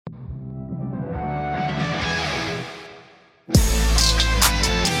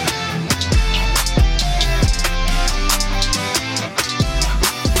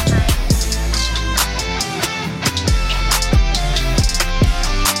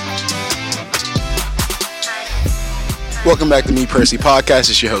Welcome back to Me Percy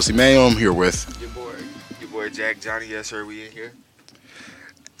Podcast. It's your host Emmanuel. I'm here with Your boy Jack Johnny. Yes, sir. We in here.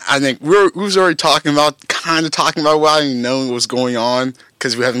 I think we was already talking about what I didn't know was going on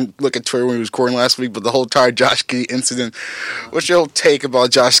because we haven't looked at Twitter when we was recording last week. But the whole entire Josh Giddey incident. What's your whole take about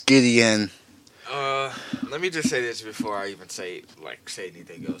Josh Giddey and? Let me just say this before I even say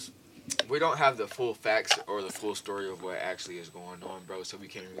anything else. We don't have the full facts or the full story of what actually is going on, bro. So we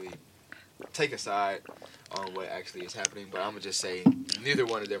can't really take a side on what actually is happening. But I'm gonna just say neither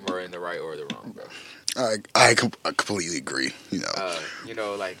one of them are in the right or the wrong, bro. I completely agree.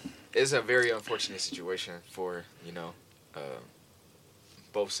 It's a very unfortunate situation for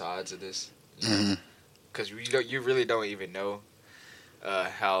both sides of this. Because you really don't even know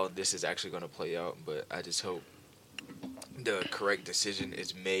how this is actually going to play out. But I just hope the correct decision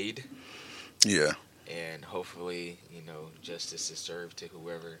is made. Yeah. And hopefully, justice is served to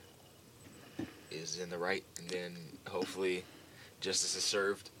whoever is in the right, and then hopefully justice is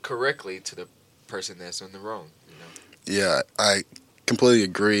served correctly to the person that's in the wrong. Yeah, I completely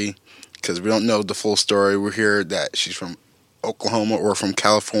agree because we don't know the full story. We hear that she's from Oklahoma or from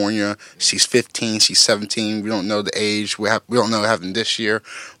California. She's 15, she's 17. We don't know the age. We don't know what happened this year,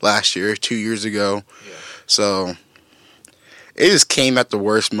 last year, 2 years ago. Yeah. So it just came at the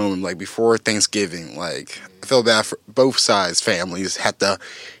worst moment, like before Thanksgiving. Like I feel bad for both sides. Families had to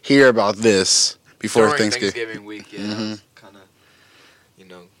hear about this before During Thanksgiving week. Yeah, kind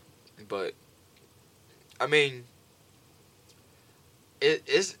of, but I mean,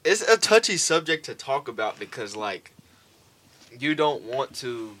 it's a touchy subject to talk about because you don't want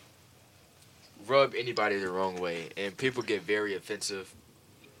to rub anybody the wrong way, and people get very offensive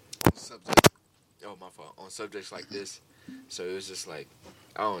on subjects. Oh, my fault. On subjects like this, so it was just I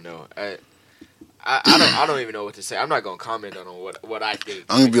don't know. I don't even know what to say. I'm not gonna comment on what I think.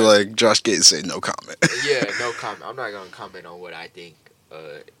 I'm gonna be like Josh Giddey said, no comment. Yeah, no comment. I'm not gonna comment on what I think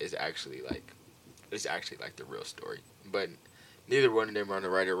is actually the real story. But neither one of them are on the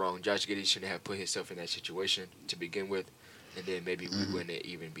right or wrong. Josh Giddey shouldn't have put himself in that situation to begin with, and then maybe we wouldn't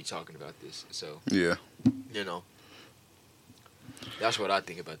even be talking about this. So Yeah. That's what I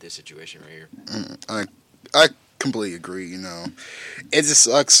think about this situation right here. I completely agree. It just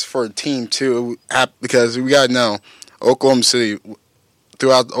sucks for a team too because we gotta know Oklahoma City.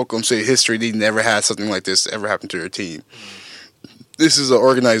 Throughout Oklahoma City history, they never had something like this ever happen to their team. This is an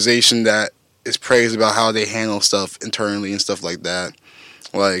organization that is praised about how they handle stuff internally and stuff like that.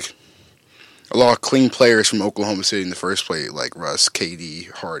 Like a lot of clean players from Oklahoma City in the first place, like Russ,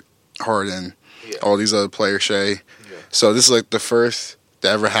 KD, Harden, all these other players, Shea. Yeah. So this is the first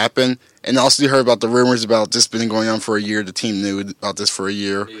that ever happened. And also you heard about the rumors about this been going on for a year. The team knew about this for a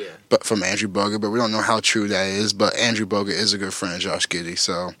year, but from Andrew Bogut. But we don't know how true that is. But Andrew Bogut is a good friend of Josh Giddey.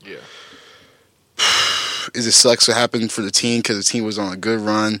 So it just sucks what happened for the team because the team was on a good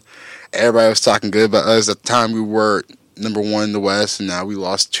run. Everybody was talking good about us. At the time, we were number one in the West, and now we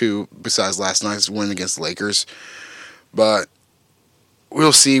lost two besides last night's win against the Lakers. But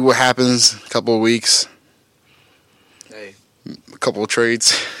we'll see what happens in a couple of weeks. Hey. A couple of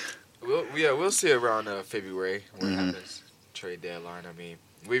trades. We'll see around February what happens. Trade deadline. I mean,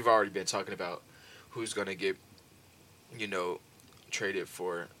 we've already been talking about who's gonna get, traded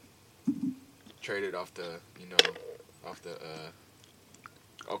off the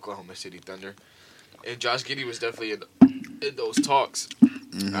Oklahoma City Thunder, and Josh Giddey was definitely in those talks.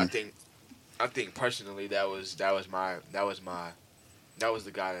 I think personally that was the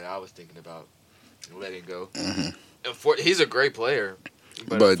guy that I was thinking about letting go. He's a great player.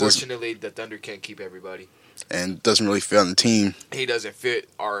 But unfortunately, the Thunder can't keep everybody. And doesn't really fit on the team. He doesn't fit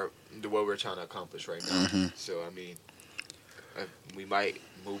what we're trying to accomplish right now. So, I mean, we might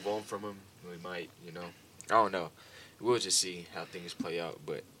move on from him. We might, I don't know. We'll just see how things play out.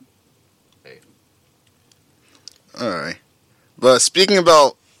 But, hey. All right. But speaking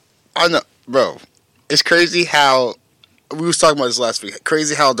about, I know, bro, it's crazy how, we was talking about this last week,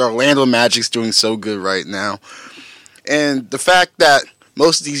 crazy how the Orlando Magic's doing so good right now. And the fact that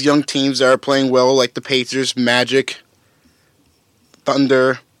most of these young teams that are playing well, like the Pacers, Magic,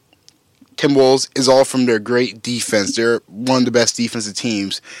 Thunder, Timberwolves, is all from their great defense. They're one of the best defensive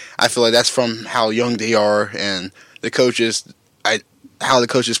teams. I feel like that's from how young they are and the coaches, how the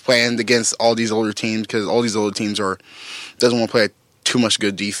coaches planned against all these older teams, because all these older teams doesn't want to play too much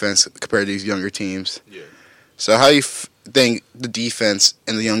good defense compared to these younger teams. Yeah. So how do you think the defense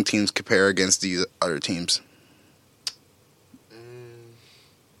and the young teams compare against these other teams?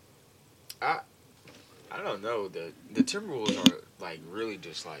 I don't know. The Timberwolves are really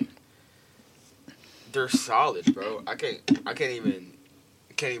just they're solid, bro. I can't even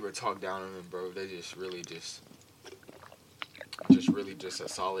talk down on them, bro. They just really just really just a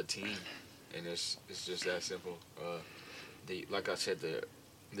solid team, and it's just that simple. Like I said,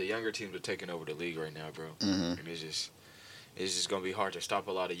 the younger teams are taking over the league right now, bro, and it's just gonna be hard to stop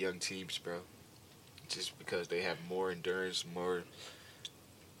a lot of young teams, bro. Just because they have more endurance, more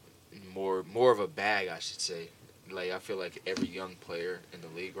of a bag, I should say. Like I feel like every young player in the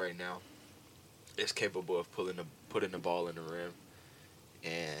league right now is capable of putting the ball in the rim,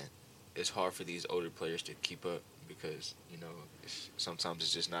 and it's hard for these older players to keep up because sometimes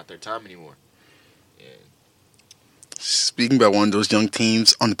it's just not their time anymore. And Speaking about one of those young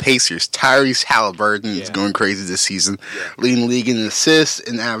teams on the Pacers, Tyrese Halliburton is going crazy this season, leading the league in assists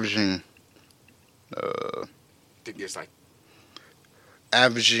and averaging. I think it's like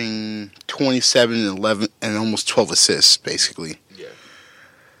averaging 27 and 11 and almost 12 assists, basically. Yeah.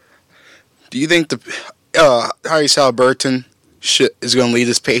 Do you think the Tyrese Halliburton is going to lead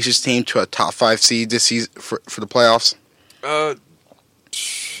this Pacers team to a top 5 seed this season for the playoffs?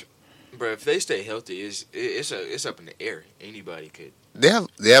 Bro, if they stay healthy, it's up in the air. Anybody could. They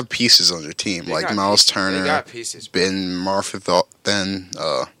have pieces on their team like Miles Turner. They got pieces. Ben Marfa, Ben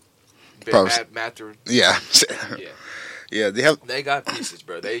Mathurin. Yeah. Yeah, They got pieces,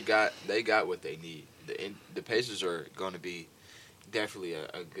 bro. They got what they need. The Pacers are going to be definitely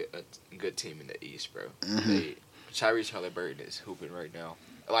a good team in the East, bro. Mm-hmm. Tyrese Halliburton is hooping right now,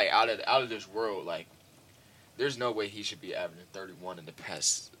 like out of this world. Like, there's no way he should be averaging 31 in the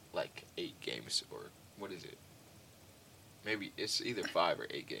past like 8 games, or what is it? Maybe it's either 5 or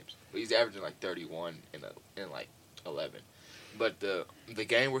 8 games. But he's averaging like 31 in like 11. But the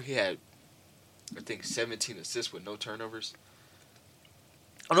game where he had, I think, 17 assists with no turnovers.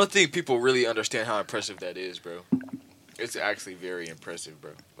 I don't think people really understand how impressive that is, bro. It's actually very impressive,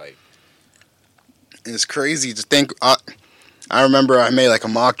 bro. Like, it's crazy to think. I remember I made like a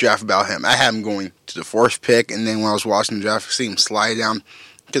mock draft about him. I had him going to the 4th pick, and then when I was watching the draft, I see him slide down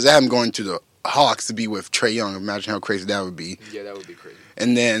because I had him going to the Hawks to be with Trae Young. Imagine how crazy that would be. Yeah, that would be crazy.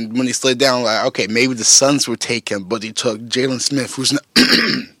 And then when he slid down, like, okay, maybe the Suns would take him, but he took Jalen Smith, who's not.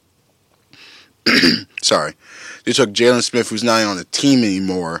 Sorry. They took Jalen Smith, who's not on the team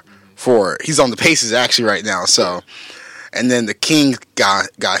anymore. He's on the Pacers actually right now. So, and then the Kings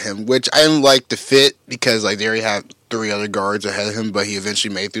got him, which I didn't like the fit because like they already have 3 other guards ahead of him, but he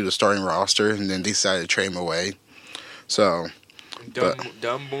eventually made it through the starting roster, and then they decided to trade him away. So,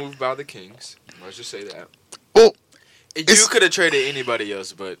 dumb move by the Kings. Let's just say that. Well, you could have traded anybody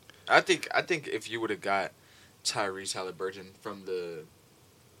else, but I think if you would have got Tyrese Halliburton from the,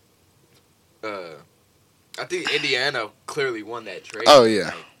 I think Indiana clearly won that trade. Oh yeah.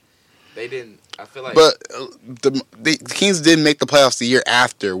 Like, they didn't. I feel like, but the Kings didn't make the playoffs the year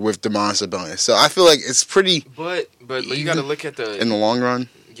after with Domantas Sabonis, so I feel like it's pretty. But you got to look at in the long run.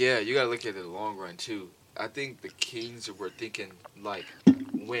 Yeah, you got to look at the long run too. I think the Kings were thinking like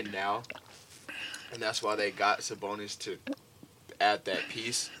win now, and that's why they got Sabonis to add that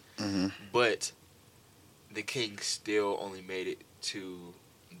piece. Mm-hmm. But the Kings still only made it to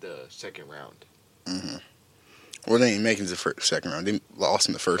the second round. Mm-hmm. Well, they didn't make it to the second round. They lost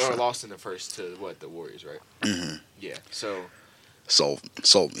in the first round. Lost in the first to the Warriors, right? Mm-hmm. Yeah. So sold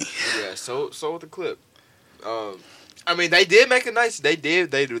me. Yeah. Sold the clip. I mean, they did make it nice. They did.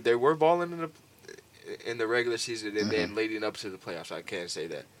 They were balling in the regular season and then leading up to the playoffs. I can't say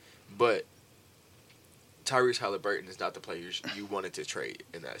that, but Tyrese Halliburton is not the player you wanted to trade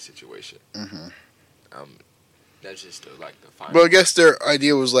in that situation. Mm-hmm. That's just the final. But I guess their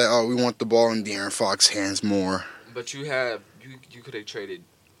idea was like, oh, we want the ball in De'Aaron Fox's hands more. But you could have traded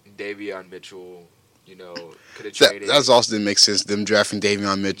Davion Mitchell. Could have traded. That also didn't make sense. Them drafting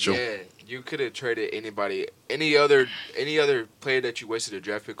Davion Mitchell. Yeah, you could have traded anybody, any other player that you wasted a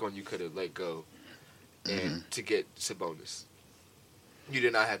draft pick on. You could have let go, and to get Sabonis. You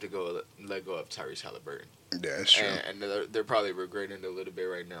did not have to let go of Tyrese Halliburton. Yeah, that's true. And they're probably regretting it a little bit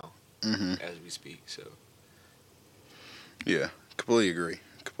right now, as we speak. So. Yeah, completely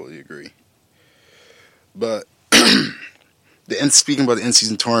agree. But speaking about the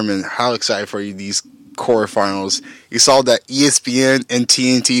in-season tournament, how excited for you these quarterfinals? You saw that ESPN and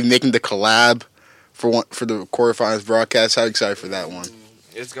TNT making the collab for the quarterfinals broadcast. How excited for that one?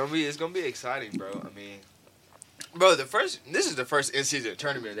 It's gonna be exciting, bro. I mean, bro, this is the first in-season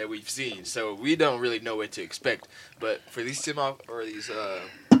tournament that we've seen, so we don't really know what to expect. But for these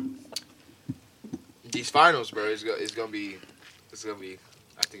these finals, bro, it's gonna be.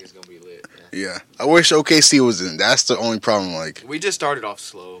 I think it's gonna be lit. Man. Yeah, I wish OKC was in. That's the only problem. Like, we just started off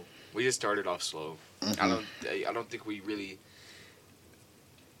slow. Mm-hmm. I don't think we really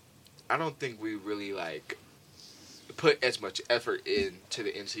like put as much effort into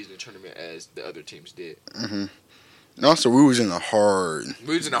the in-season tournament as the other teams did. Mm-hmm. And also, we was in a hard.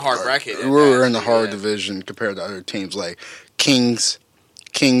 We was in a hard bracket. We were in a hard division compared to other teams like Kings,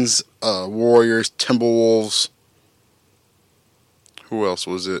 Warriors, Timberwolves. Who else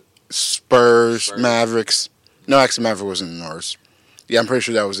was it? Spurs. Mavericks. No, actually, Maverick wasn't in ours. Yeah, I'm pretty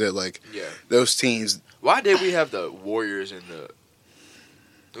sure that was it. Like, those teams. Why did we have the Warriors and the?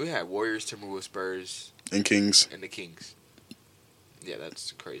 We had Warriors, Timberwolves, Spurs, and Kings, and the Kings. Yeah,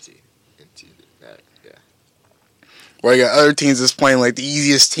 that's crazy. Yeah. Well, you got other teams that's playing like the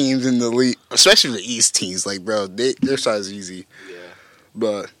easiest teams in the league, especially the East teams. Like, bro, their side is easy. Yeah.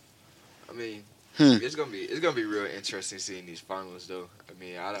 But I mean, it's gonna be real interesting seeing these finals, though. I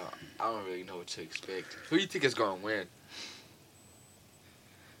mean, I don't really know what to expect. Who do you think is gonna win?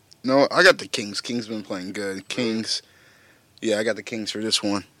 No, I got the Kings. Kings been playing good. Kings. Yeah, I got the Kings for this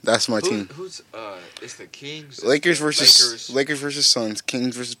one. That's my team. Who's it's the Kings. Lakers versus Suns.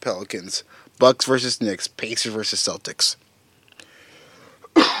 Kings versus Pelicans. Bucks versus Knicks. Pacers versus Celtics.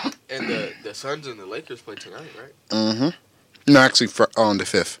 And the Suns and the Lakers play tonight, right? Mm-hmm. No, actually, on the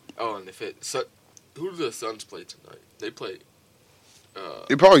 5th. Oh, on the 5th. So, who do the Suns play tonight? They play.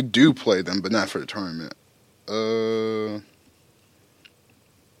 They probably do play them, but not for the tournament.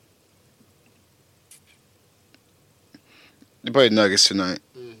 They play Nuggets tonight.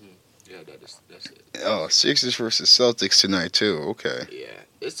 Mm-hmm. Yeah, that's it. Oh, Sixers versus Celtics tonight too. Okay. Yeah,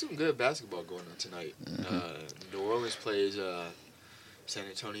 it's some good basketball going on tonight. Mm-hmm. New Orleans plays San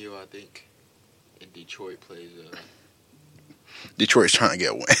Antonio, I think, and Detroit plays. Detroit's trying to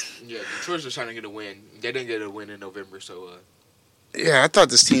get a win. Yeah, Detroit's just trying to get a win. They didn't get a win in November, so. Yeah, I thought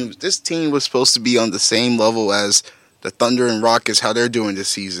this team was supposed to be on the same level as the Thunder and Rockets, how they're doing this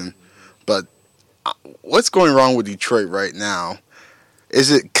season, but what's going wrong with Detroit right now? Is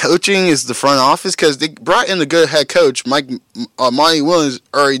it coaching? Is the front office? Because they brought in a good head coach. Monty Williams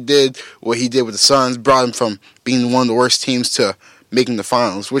already did what he did with the Suns, brought him from being one of the worst teams to making the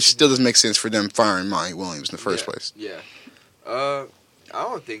finals, which still doesn't make sense for them firing Monty Williams in the first place. Yeah. I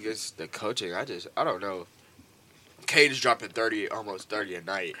don't think it's the coaching. I don't know. Cade is dropping almost 30 a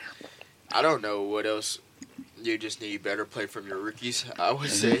night. I don't know what else. You just need better play from your rookies, I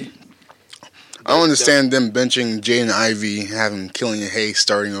would say. I don't understand them benching Jaden Ivey, having Killian Hayes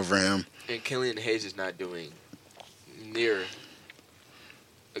starting over him. And Killian Hayes is not doing near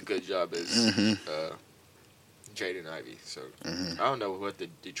a good job as Jaden Ivey. So I don't know what the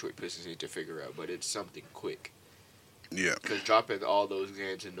Detroit Pistons need to figure out, but it's something quick. Yeah. Because dropping all those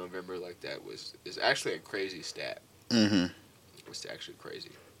games in November like that is actually a crazy stat. Mm-hmm. It's actually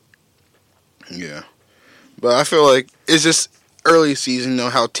crazy. Yeah. But I feel like it's just early season,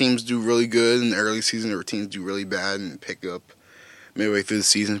 how teams do really good in the early season or teams do really bad and pick up midway through the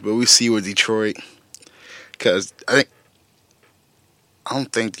season. But we see with Detroit, because I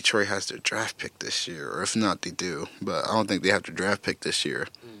don't think Detroit has their draft pick this year, or if not, they do. But I don't think they have their draft pick this year.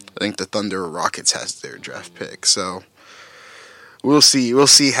 I think the Thunder or Rockets has their draft pick. So we'll see. We'll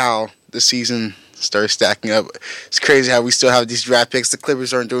see how the season starts stacking up. It's crazy how we still have these draft picks. The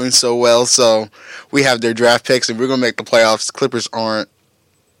Clippers aren't doing so well, so we have their draft picks, and we're going to make the playoffs. The Clippers aren't.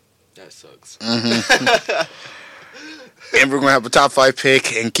 That sucks. Mm-hmm. And we're going to have a top 5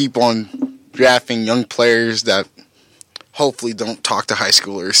 pick and keep on drafting young players that hopefully don't talk to high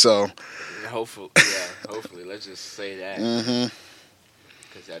schoolers. So hopefully. Let's just say that.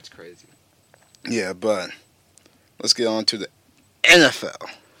 Because that's crazy. Yeah, but let's get on to the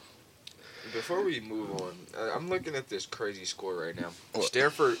NFL. Before we move on, I'm looking at this crazy score right now. What?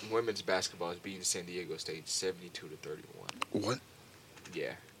 Stanford women's basketball is beating San Diego State 72-31. What?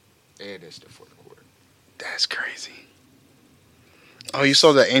 Yeah, and it's the fourth quarter. That's crazy. Oh, you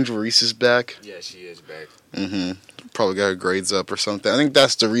saw that Angel Reese is back? Yeah, she is back. Probably got her grades up or something. I think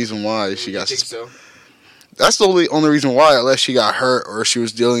that's the reason why she got. You think so? That's the only reason why, unless she got hurt or she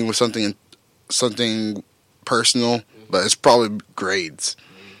was dealing with something personal. But it's probably grades.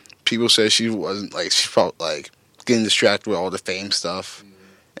 People say she wasn't she felt like getting distracted with all the fame stuff,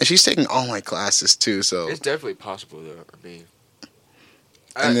 and she's taking online classes too. So it's definitely possible, though. I mean,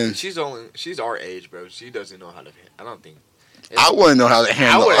 then she's our age, bro. She doesn't know how to. I don't think. I wouldn't know how to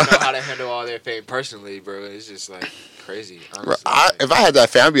handle. I wouldn't know how to handle all that fame personally, bro. It's just like crazy. Honestly. If I had that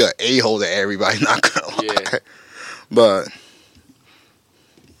fame, I'd be like a-hole to everybody. Not gonna lie. Yeah. But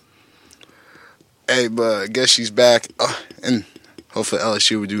hey, I guess she's back, and hopefully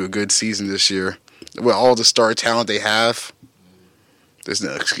LSU would do a good season this year with all the star talent they have. There's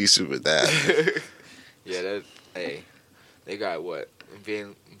no excuses with that. Yeah, they got what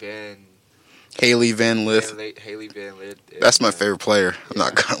Haley Van Lith. Haley Van Lith. That's my favorite player. I'm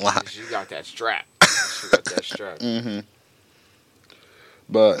not gonna lie. She got that strap.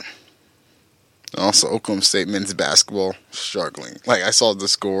 But Also, Oklahoma State men's basketball struggling. Like, I saw the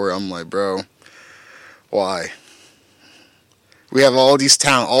score. I'm like, bro, why? We have all these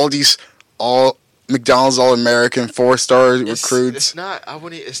talent, all McDonald's All-American 4-star recruits. It's not.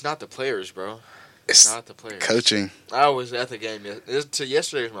 It's not the players, bro. It's not the players. Coaching. I was at the game.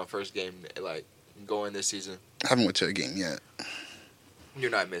 Yesterday was my first game, like going this season. I haven't went to a game yet. You're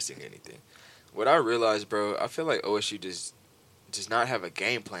not missing anything. What I realized, bro, I feel like OSU does not have a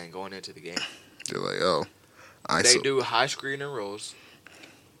game plan going into the game. They're like, oh, they do high screen and rolls,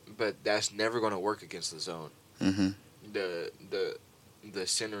 but that's never going to work against the zone. Mm-hmm. The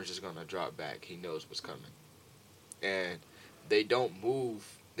center is just going to drop back. He knows what's coming, and they don't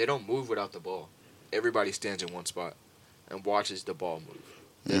move. They don't move without the ball. Everybody stands in one spot and watches the ball move.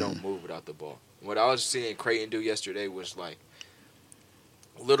 They don't move without the ball. What I was seeing Creighton do yesterday was like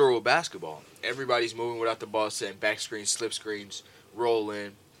literal basketball. Everybody's moving without the ball, setting back screens, slip screens,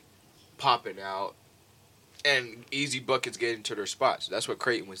 rolling, popping out, and easy buckets getting to their spots. That's what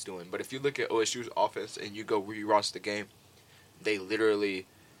Creighton was doing. But if you look at OSU's offense and you go rewatch the game, they literally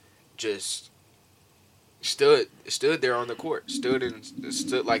just stood there on the court, stood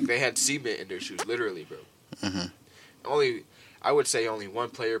like they had cement in their shoes, literally, bro. Mm-hmm. I would say only one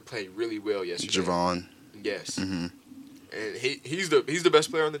player played really well yesterday. Javon. Yes. Mm-hmm. And he's the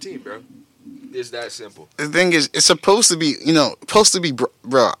best player on the team, bro. It's that simple. The thing is, it's supposed to be,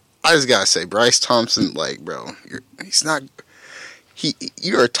 bro. I just gotta say, Bryce Thompson, like, bro, he's not.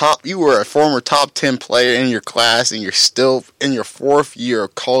 You were a former top 10 player in your class, and you're still in your 4th year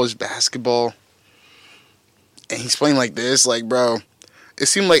of college basketball, and he's playing like this, like, bro. It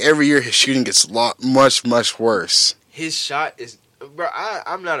seemed like every year his shooting gets much worse. His shot is, bro.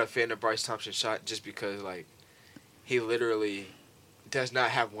 I'm not a fan of Bryce Thompson's shot just because, like, he literally does not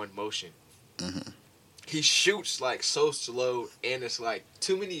have one motion. Mm-hmm. He shoots like so slow, and it's like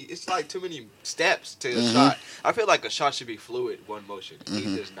too many steps to a shot. I feel like a shot should be fluid, one motion.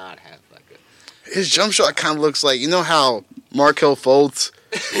 He does not have like a. His jump shot kind of looks like, how Markelle Fultz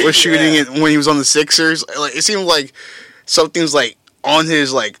was shooting it when he was on the Sixers. Like, it seemed like something's like on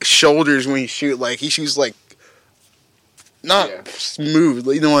his like shoulders when he shoot. Like, he shoots like not smooth.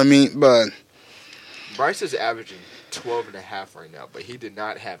 You know what I mean? But Bryce is averaging 12.5 right now, but he did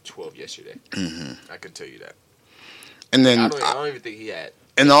not have 12 yesterday. I can tell you that. And then I don't even think he had.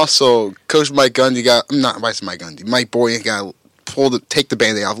 And also, Coach Mike Boynton got take the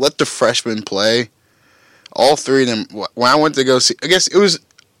Band-Aid off. Let the freshmen play. All three of them. When I went to go see, I guess it was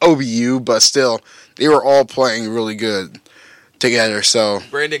OBU, but still, they were all playing really good together. So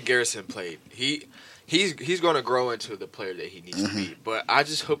Brandon Garrison played. He's going to grow into the player that he needs to be. But I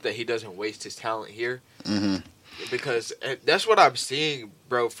just hope that he doesn't waste his talent here. Because that's what I'm seeing,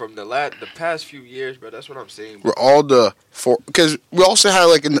 bro, from the past few years, bro. That's what I'm seeing. Bro. We're all because we also had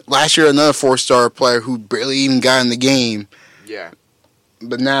like last year another 4-star player who barely even got in the game. Yeah.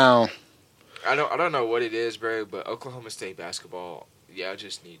 But now I don't know what it is, bro, but Oklahoma State basketball, I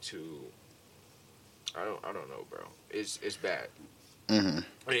just need to I don't know, bro. It's bad. I mean,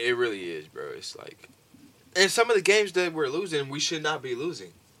 it really is, bro. It's like, and some of the games that we're losing, we should not be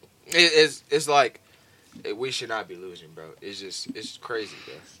losing. It's like we should not be losing, bro. It's crazy,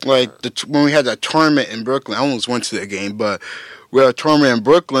 bro. Like when we had that tournament in Brooklyn, I almost went to the game, but we had a tournament in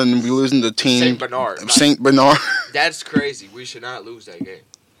Brooklyn and we losing the team St. Bernard. That's crazy. We should not lose that game.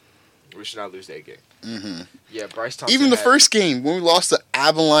 Yeah, Bryce Thompson. Even the first game when we lost to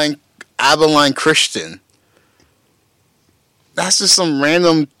Abilene Christian. That's just some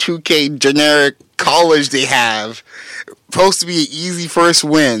random 2K generic college they have. Supposed to be an easy first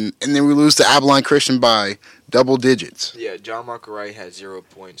win, and then we lose to Abilene Christian by double digits. Yeah, John Michael Wright had 0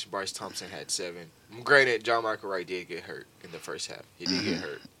 points. Bryce Thompson had 7. Granted, John Michael Wright did get hurt in the first half. He did get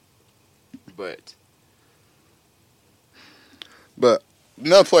hurt. But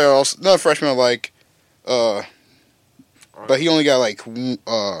another freshman but he only got like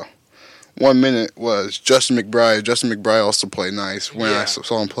 1 minute was Justin McBride. Justin McBride also played nice when I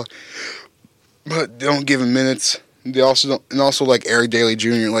saw him play. But they don't give him minutes. They also don't, and also like Eric Daly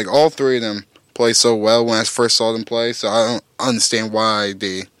Jr. Like all three of them play so well when I first saw them play. So I don't understand why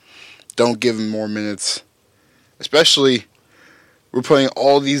they don't give him more minutes. Especially we're putting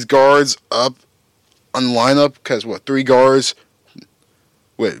all these guards up on the lineup because 3 guards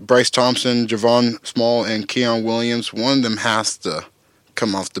with Bryce Thompson, Javon Small, and Keon Williams. One of them has to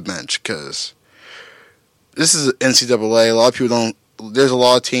come off the bench because this is NCAA. A lot of people don't. There's a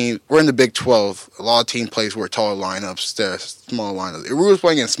lot of teams. We're in the Big 12. A lot of team plays where taller lineups instead of smaller lineups. If we were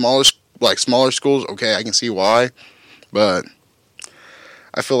playing in smaller schools, okay, I can see why. But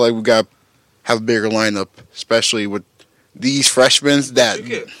I feel like we got to have a bigger lineup, especially with these freshmen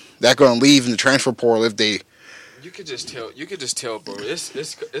that that going to leave in the transfer portal if they. You could just tell. You could just tell, bro. It's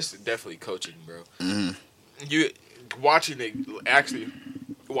definitely coaching, bro. Mm-hmm. You watching the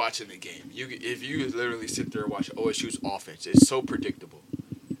game. If you literally sit there and watch OSU's offense, it's so predictable.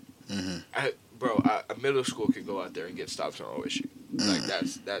 Mm-hmm. A middle school could go out there and get stops on OSU. Like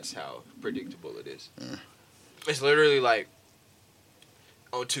that's how predictable it is. It's literally like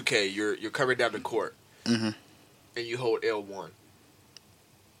on 2K, you're coming down the court, and you hold L1.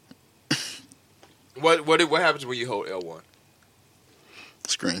 What happens when you hold L1?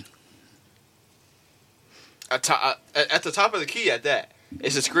 Screen. At the top of the key, at that,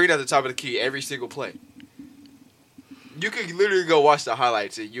 it's a screen at the top of the key every single play. You can literally go watch the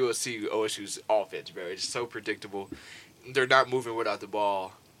highlights and you will see OSU's offense, bro. It's so predictable. They're not moving without the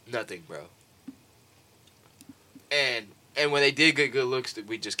ball. Nothing, bro. And when they did get good looks,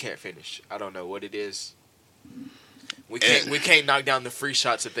 we just can't finish. I don't know what it is. We can't knock down the free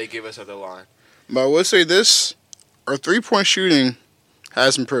shots that they give us at the line. But I will say this: our 3-point shooting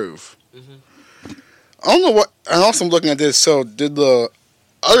has improved. Mm-hmm. I don't know what. And also, I'm looking at this. So, did the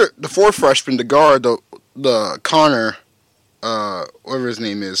fourth freshman, the guard, the Connor, whatever his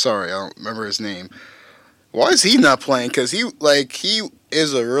name is. Sorry, I don't remember his name. Why is he not playing? Because he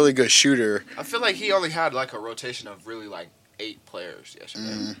is a really good shooter. I feel like he only had like a rotation of really like 8 players yesterday.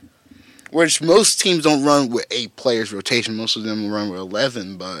 Mm-hmm. Which most teams don't run with 8 players rotation. Most of them run with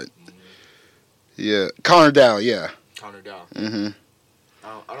 11. But yeah, Connor Dow. Yeah. Connor Dow. Mm-hmm.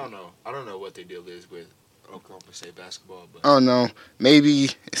 I don't know. I don't know what the deal is with Oklahoma State basketball. But Oh no,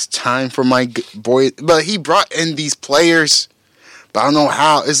 maybe it's time for my boy. But he brought in these players. But I don't know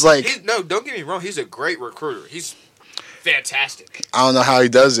how. It's like no, don't get me wrong. He's a great recruiter. He's fantastic. I don't know how he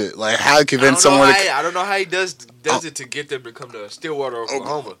does it. Like how to convince someone. I don't know how he does it to get them to come to Stillwater,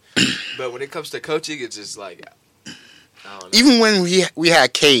 Oklahoma. But when it comes to coaching, it's just like I don't know. Even when we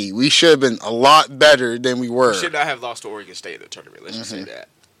had Cade, we should have been a lot better than we were. We should not have lost to Oregon State in the tournament. Let's just say that.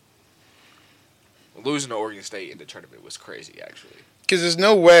 Losing to Oregon State in the tournament was crazy, actually. Because there's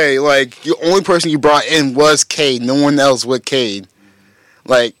no way, like, the only person you brought in was Cade. No one else with Cade.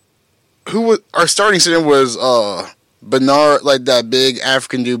 Like, our starting center was Bernard, like that big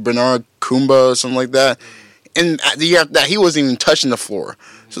African dude, Bernard Kumba or something like that. And the year after that, he wasn't even touching the floor.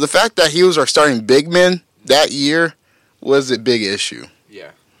 So the fact that he was our starting big man that year was a big issue.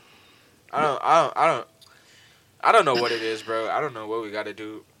 Yeah. I don't know what it is, bro. I don't know what we got to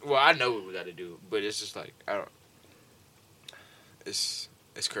do. Well, I know what we got to do, but it's just like It's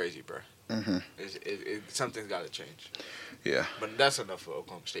crazy, bro. Mm-hmm. Something's got to change. Yeah. But that's enough for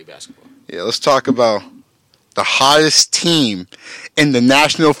Oklahoma State basketball. Yeah, let's talk about the hottest team in the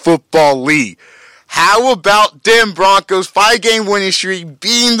National Football League. How about them Broncos 5-game winning streak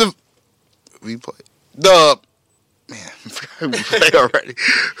beating the man, I forgot who we played already.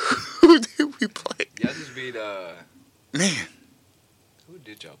 Who did we play? Y'all just beat man. Who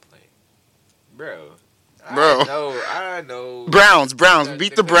did y'all play? Bro. Bro. I know. Browns.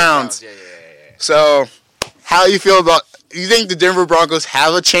 Beat the Browns. Yeah. So, how you feel about... You think the Denver Broncos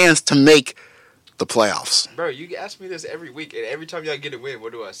have a chance to make the playoffs? Bro, you ask me this every week, and every time y'all get a win,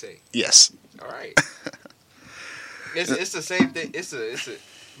 what do I say? Yes. All right. It's the same thing. It's a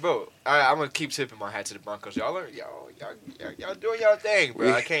bro. I'm gonna keep tipping my hat to the Broncos. Y'all doing y'all thing,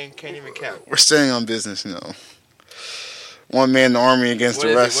 bro. I can't even count. We're staying on business, One man in the army against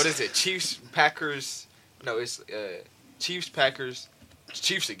the rest. What is it? Chiefs, Packers. No, it's Chiefs, Packers,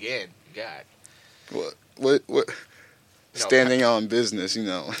 Chiefs again. God. What? Standing on business,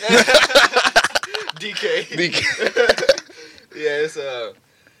 DK. Yeah, it's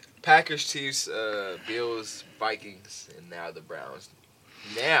Packers, Chiefs, Bills, Vikings, and now the Browns.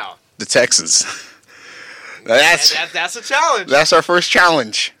 Now the Texans. That's a challenge. That's our first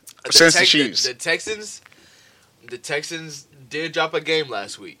challenge since the Chiefs. The Texans did drop a game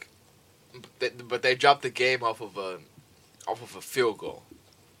last week, but they dropped the game off of a field goal.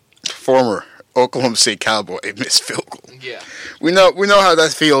 Former Oklahoma State Cowboy missed field goal. Yeah, we know how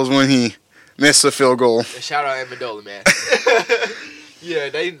that feels when he missed the field goal. Shout out Amendola, man. Yeah,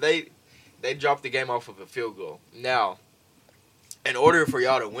 they dropped the game off of a field goal. Now, in order for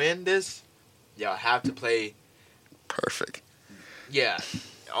y'all to win this, y'all have to play perfect. Yeah,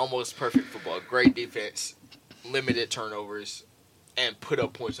 almost perfect football. Great defense, limited turnovers, and put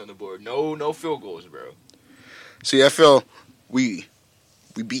up points on the board. No field goals, bro. See, I feel we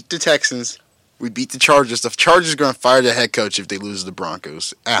beat the Texans. We beat the Chargers. The Chargers are going to fire the head coach if they lose to the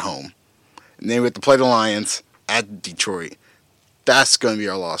Broncos at home. And then we have to play the Lions at Detroit. That's going to be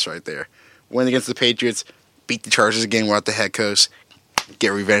our loss right there. Win against the Patriots, beat the Chargers again without the head coach, get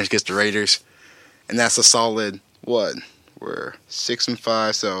revenge against the Raiders. And that's a solid, what? we're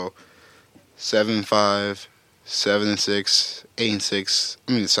 6-5, so 7-5, 7-6, 8-6.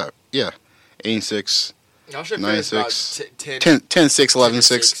 I mean, sorry, yeah, 8-6, Y'all should 9-6, 10, 10-6,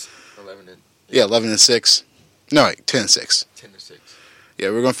 11-6. 11 and Yeah, 11-6. No, wait, 10-6. 10-6. Yeah,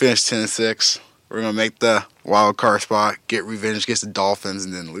 we're gonna finish 10-6. We're gonna make the wild card spot, get revenge against the Dolphins,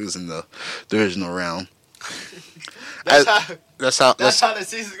 and then lose in the divisional round. That's how the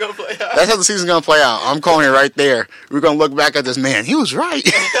season's gonna play out. That's how the season's gonna play out. I'm calling it right there. We're gonna look back at this man. He was right.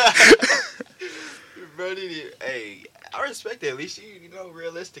 Hey, I respect it. At least you know,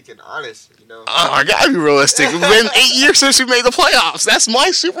 realistic and honest. You know. I gotta be realistic. It's been 8 years since we made the playoffs. That's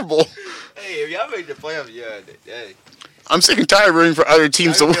my Super Bowl. Hey, if y'all made the playoffs, yeah. Hey, I'm sick and tired of rooting for other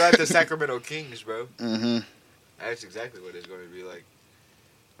teams to be win. like the Sacramento Kings, bro. Mm-hmm. That's exactly what it's going to be like.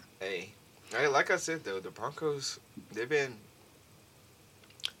 Hey, like I said though, the Broncos, they've been.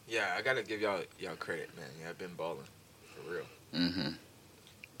 Yeah, I gotta give y'all credit, man. Y'all been balling for real. Mm-hmm.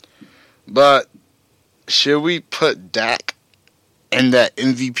 But should we put Dak in that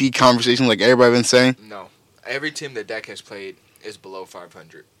MVP conversation like everybody been saying? No, every team that Dak has played is below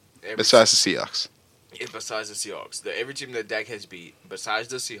 500. Besides the Seahawks. Besides the Seahawks, every team that Dak has beat, besides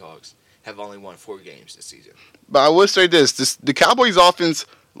the Seahawks, have only won 4 games this season. But I would say this: the Cowboys' offense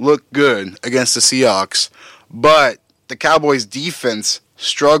looked good against the Seahawks, but the Cowboys' defense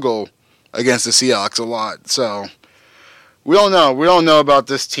struggle against the Seahawks a lot. So we don't know. We don't know about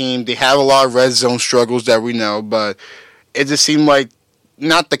this team. They have a lot of red zone struggles that we know, but it just seemed like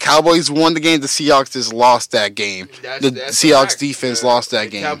not the Cowboys won the game. The Seahawks just lost that game. That's the Seahawks defense lost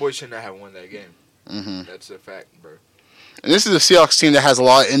that game. The Cowboys should not have won that game. Mm-hmm. That's a fact, bro. And this is a Seahawks team that has a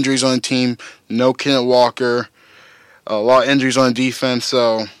lot of injuries on the team. No Kenneth Walker. A lot of injuries on the defense,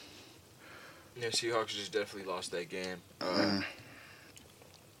 so... Yeah, Seahawks just definitely lost that game. Mm-hmm.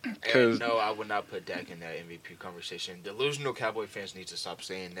 And no, I would not put Dak in that MVP conversation. Delusional Cowboy fans need to stop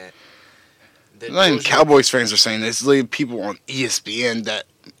saying that. Not even Cowboys fans are saying this. It's literally people on ESPN that...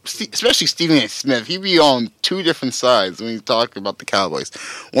 Especially Stephen A. Smith. He be on 2 different sides when he's talking about the Cowboys.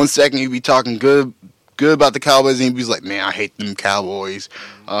 One second he'd be talking good about the Cowboys, and he'd be like, man, I hate them Cowboys.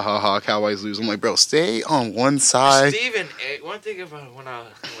 Cowboys lose. I'm like, bro, stay on one side. Stephen A. One thing about when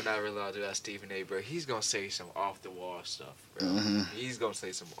I realized about Stephen A., bro, he's going to say some off-the-wall stuff, bro. Mm-hmm. He's going to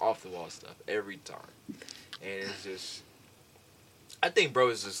say some off-the-wall stuff every time. And it's just... I think bro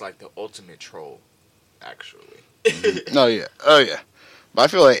is just like the ultimate troll, actually. Mm-hmm. Oh, yeah. But I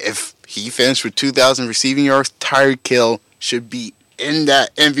feel like if he finished with 2,000 receiving yards, Tyreek Hill should be in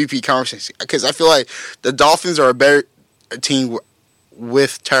that MVP conversation. Because I feel like the Dolphins are a better team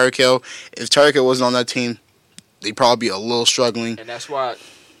with Tyreek Hill. If Tyreek Hill wasn't on that team, they'd probably be a little struggling. And that's why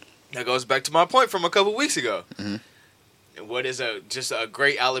that goes back to my point from a couple weeks ago. Mm-hmm. And what is just a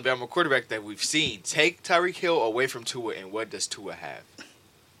great Alabama quarterback that we've seen? Take Tyreek Hill away from Tua, and what does Tua have?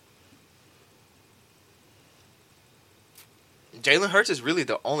 Jalen Hurts is really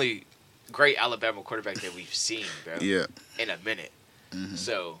the only great Alabama quarterback that we've seen, bro. Yeah. In a minute. Mm-hmm.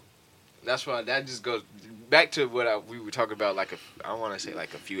 So that's why that just goes back to what we were talking about. I want to say a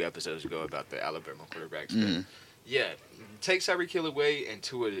few episodes ago about the Alabama quarterbacks. Mm-hmm. Yeah, take Tyreek Hill away, and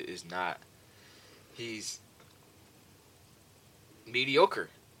Tua is not. He's mediocre.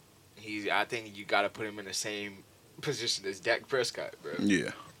 I think you got to put him in the same position as Dak Prescott, bro.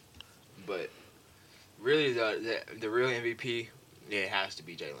 Yeah. But really, the real MVP, it has to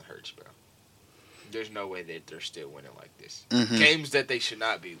be Jalen Hurts, bro. There's no way that they're still winning like this. Mm-hmm. Games that they should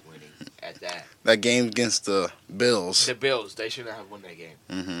not be winning at that. That game against the Bills. The Bills, they should not have won that game.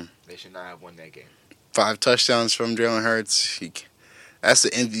 Mm-hmm. They should not have won that game. 5 touchdowns from Jalen Hurts. That's the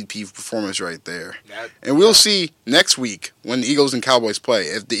MVP performance right there. And we'll see next week when the Eagles and Cowboys play.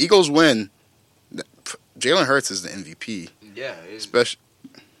 If the Eagles win, Jalen Hurts is the MVP. Yeah. Especially.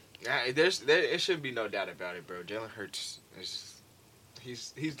 There should be no doubt about it, bro. Jalen Hurts is...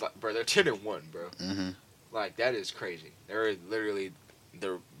 He's like, bro, they're 10-1, bro. Mm-hmm. Like, that is crazy. They're literally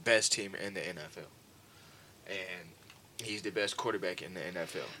the best team in the NFL. And he's the best quarterback in the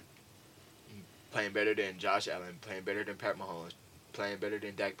NFL. Playing better than Josh Allen, playing better than Pat Mahomes, playing better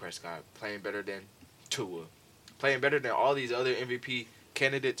than Dak Prescott, playing better than Tua, playing better than all these other MVP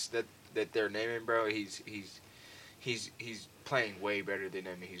candidates that they're naming, bro. He's playing way better than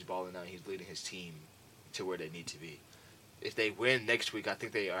them, and he's balling out. He's leading his team to where they need to be. If they win next week, I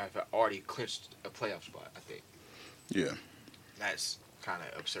think they have already clinched a playoff spot, I think. Yeah. That's kind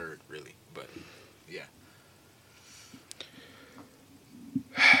of absurd, really. But, yeah.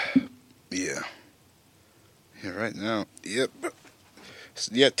 Yeah. Yeah, right now. Yep.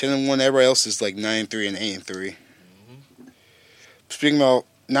 Yeah, 10-1. Everybody else is like 9-3 and 8-3. Mm-hmm. Speaking about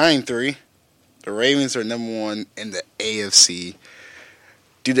 9-3, the Ravens are number 1 in the AFC.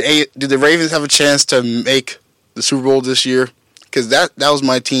 Do the Ravens have a chance to make the Super Bowl this year? Because that was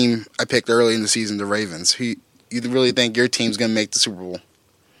my team I picked early in the season, the Ravens. You really think your team's going to make the Super Bowl?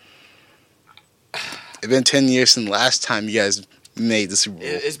 It's been 10 years since the last time you guys made the Super Bowl.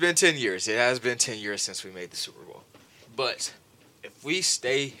 It's been 10 years. It has been 10 years since we made the Super Bowl. But if we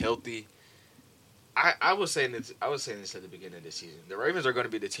stay healthy, I was saying this at the beginning of the season. The Ravens are going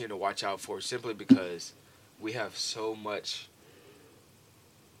to be the team to watch out for simply because we have so much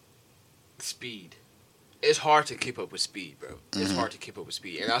speed. It's hard to keep up with speed, bro. It's hard to keep up with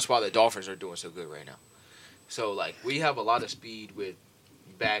speed. And that's why the Dolphins are doing so good right now. So, like, we have a lot of speed with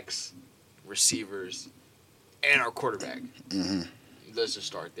backs, receivers, and our quarterback. Mm-hmm. Let's just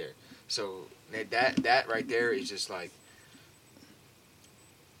start there. So, that right there is just like,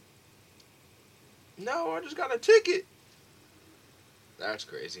 no, I just got a ticket. That's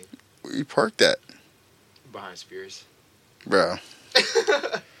crazy. Where you parked at? Behind Spears. Bro.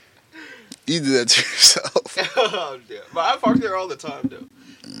 You did that to yourself. Oh, damn. But I park there all the time, though.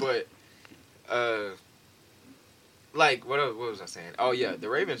 But, like, what was I saying? Oh, yeah, the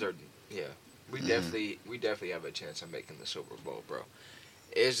Ravens are, yeah. We definitely have a chance of making the Super Bowl, bro.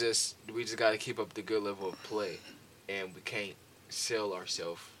 It's just, we just got to keep up the good level of play. And we can't sell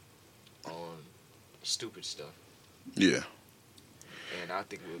ourselves on stupid stuff. Yeah. And I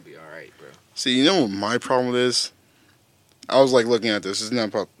think we'll be all right, bro. See, you know what my problem is? I was, like, looking at this. It's not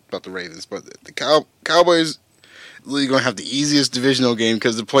about the Ravens, but the Cowboys really going to have the easiest divisional game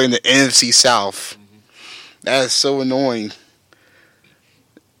because they're playing the NFC South. Mm-hmm. That is so annoying.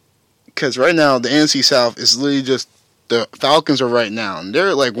 Because right now, the NFC South is literally just the Falcons are right now. And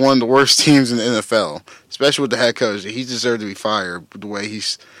they're like one of the worst teams in the NFL, especially with the head coach. He deserved to be fired with the way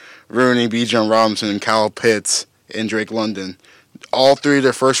he's ruining Bijan Robinson and Kyle Pitts and Drake London. All three of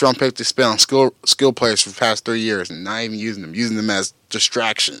their first-round picks they spent on skill players for the past 3 years and not even using them as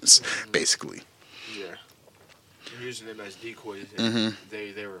distractions, basically. Yeah. Using them as decoys. Mm-hmm.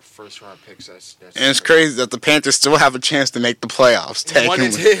 They were first-round picks. That's and it's crazy that the Panthers still have a chance to make the playoffs.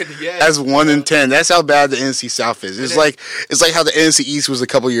 1-10, yeah. That's 1-10. That's how bad the NFC South is. It's like how the NFC East was a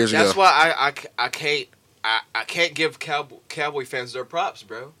couple years ago. That's why I can't give Cowboy fans their props,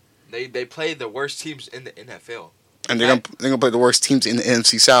 bro. They play the worst teams in the NFL. And they're gonna play the worst teams in the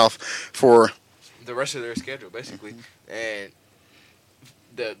NFC South for the rest of their schedule, basically. And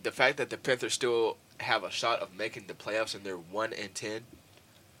the fact that the Panthers still have a shot of making the playoffs and they're 1-10,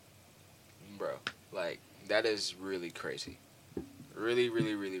 bro, like that is really crazy, really,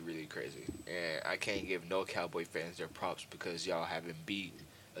 really, really, really crazy. And I can't give no Cowboy fans their props because y'all haven't beat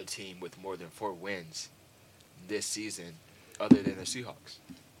a team with more than 4 wins this season, other than the Seahawks.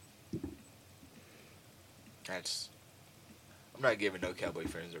 I'm not giving no Cowboy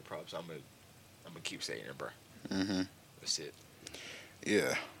fans their props. I'm gonna keep saying it, bro. Mm-hmm. That's it.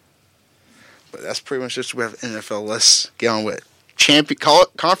 Yeah. But that's pretty much just what we have NFL. Let's get on with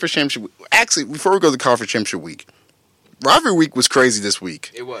conference championship. Actually, before we go to the conference championship week, rivalry week was crazy this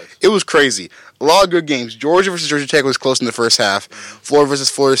week. It was. It was crazy. A lot of good games. Georgia versus Georgia Tech was close in the first half. Florida versus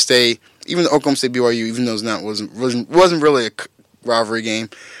Florida State. Even Oklahoma State BYU, even though it wasn't really a rivalry game.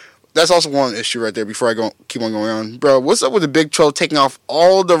 That's also one issue right there before I keep on going on. Bro, what's up with the Big 12 taking off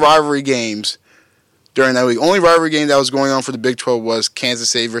all the rivalry games during that week? Only rivalry game that was going on for the Big 12 was Kansas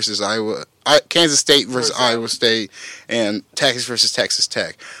State versus Iowa. Kansas State versus Iowa State and Texas versus Texas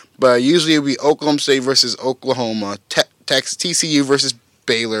Tech. But usually it would be Oklahoma State versus Oklahoma, TCU versus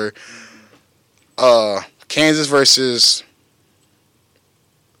Baylor, Kansas versus...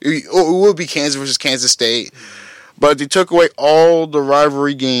 It would be Kansas versus Kansas State. But they took away all the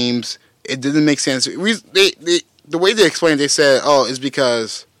rivalry games. It didn't make sense. The way they explained it, they said, it's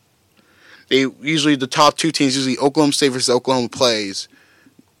because the top 2 teams, usually Oklahoma State versus Oklahoma plays.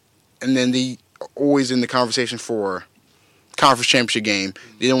 And then they always in the conversation for conference championship game.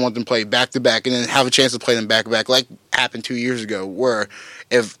 They didn't want them to play back-to-back and then have a chance to play them back-to-back like happened 2 years ago where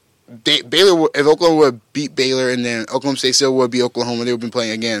if Oklahoma would beat Baylor and then Oklahoma State still would beat Oklahoma, they would have been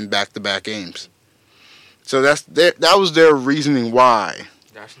playing again back-to-back games. So that was their reasoning why.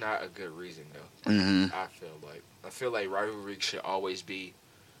 That's not a good reason though. Mm-hmm. I feel like rivalry should always be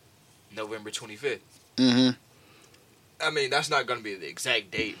November 25th. Mm-hmm. I mean, that's not going to be the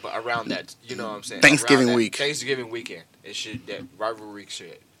exact date, but around that, you know what I'm saying? Thanksgiving week. Thanksgiving weekend. That rivalry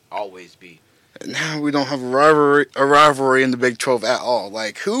should always be. Now we don't have a rivalry in the Big 12 at all.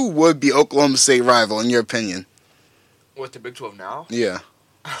 Like, who would be Oklahoma State rival in your opinion? What's the Big 12 now? Yeah.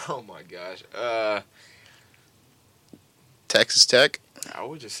 Oh my gosh. Texas Tech? I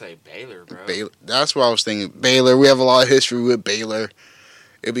would just say Baylor, bro. Baylor. That's what I was thinking. Baylor. We have a lot of history with Baylor.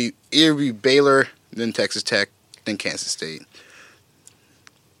 It'd be Baylor, then Texas Tech. than Kansas State.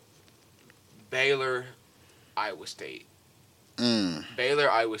 Baylor, Iowa State. Mm. Baylor,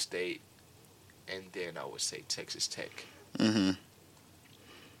 Iowa State, and then I would say Texas Tech. Mm-hmm.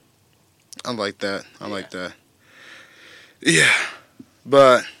 I like that. I Yeah. like that. Yeah,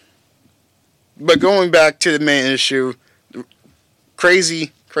 but going back to the main issue,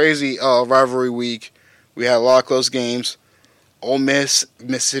 crazy rivalry week. We had a lot of close games. Ole Miss,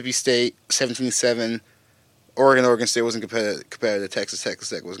 Mississippi State, 17-7. Oregon State wasn't competitive. Texas Tech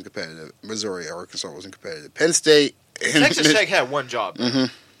wasn't competitive. Missouri, Arkansas wasn't competitive. Penn State. Texas Tech had one job.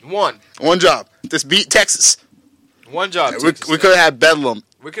 Mm-hmm. One job. Just beat Texas. One job. We could have had Bedlam.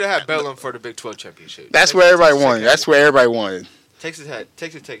 We could have had Bedlam for the Big 12 championship. That's what everybody wanted. Texas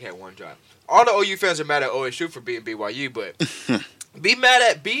Tech had one job. All the OU fans are mad at OSU for being BYU, but be mad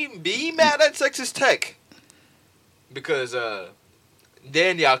at Texas Tech because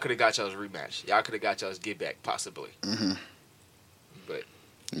then y'all could have got y'all's rematch. Y'all could have got y'all's get back possibly. Mm-hmm. But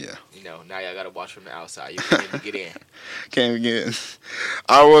yeah, now y'all got to watch from the outside. You can't even get in. Can't even get in.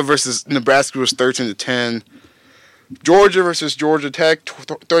 Iowa versus Nebraska was 13-10. Georgia versus Georgia Tech,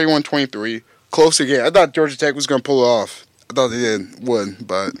 31-23. Close again. I thought Georgia Tech was going to pull it off. I thought they would,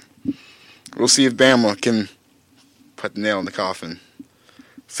 but we'll see if Bama can put the nail in the coffin.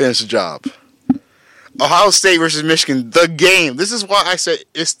 Finish the job. Ohio State versus Michigan, the game. This is why I said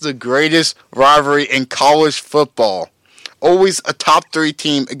it's the greatest rivalry in college football. Always a top 3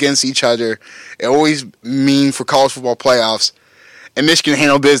 team against each other. It always mean for college football playoffs. And Michigan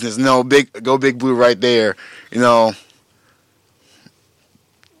handle business. No, go Big Blue right there. This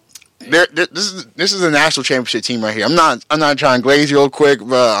is a national championship team right here. I'm not trying to glaze you real quick,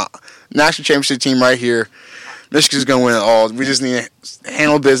 but national championship team right here. Michigan's gonna win it all. We just need to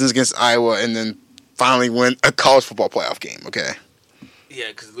handle business against Iowa and then finally win a college football playoff game. Okay. Yeah,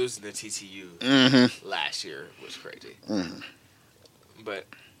 because losing to TCU last year was crazy. Mm-hmm. But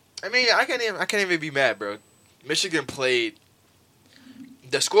I mean, I can't even be mad, bro. Michigan played.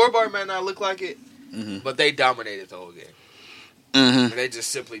 The scoreboard might not look like it, but they dominated the whole game. Mm-hmm. They just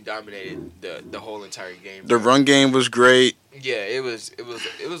simply dominated the whole entire game. The run game was great. Yeah, it was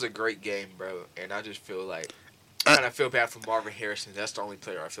a great game, bro. And I just feel like I kind of feel bad for Marvin Harrison. That's the only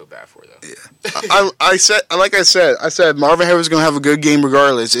player I feel bad for, though. Yeah, I said Marvin Harris is gonna have a good game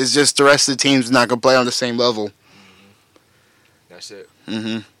regardless. It's just the rest of the team's not gonna play on the same level. That's it.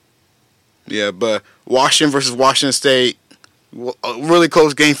 Yeah, but Washington versus Washington State, a really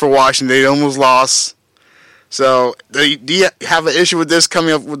close game for Washington. They almost lost. So, do you have an issue with this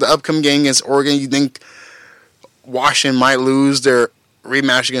coming up with the upcoming game against Oregon? You think Washington might lose their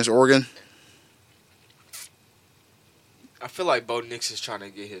rematch against Oregon? I feel like Bo Nix is trying to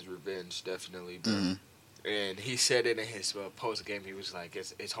get his revenge, definitely. Bro. And he said it in his post game. He was like,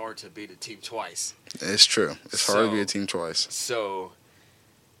 "It's hard to beat a team twice." It's true. It's hard to beat a team twice. So,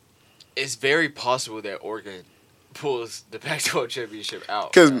 it's very possible that Oregon pulls the Pac-12 championship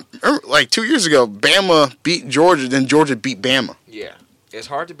out. Because, like 2 years ago, Bama beat Georgia, then Georgia beat Bama. Yeah. It's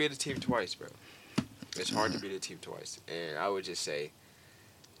hard to beat a team twice, bro. It's hard to beat a team twice. And I would just say,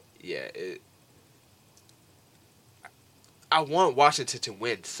 yeah, I want Washington to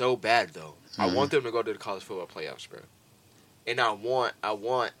win so bad, though. I want them to go to the college football playoffs, bro. And I want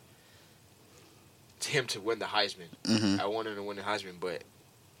him to win the Heisman. I want him to win the Heisman, but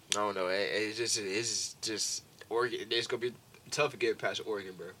I don't know. It's just Oregon. It's gonna be tough to get past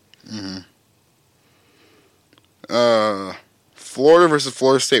Oregon, bro. Florida versus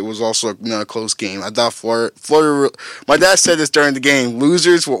Florida State was also a close game. I thought Florida. My dad said this during the game.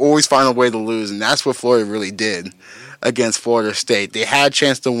 Losers will always find a way to lose, and that's what Florida really did against Florida State. They had a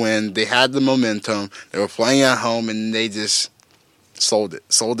chance to win. They had the momentum. They were playing at home, and they just sold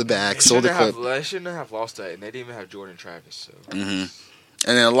the bag, sold the clip. They shouldn't have lost that, and they didn't even have Jordan Travis. So.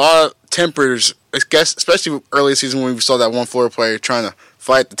 And then a lot of tempers, especially early season when we saw that one Florida player trying to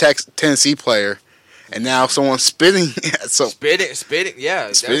fight the Tennessee player, and now someone's spitting. Spitting. Yeah,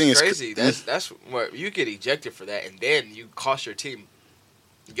 that's crazy. Is that's what you get ejected for that, and then you cost your team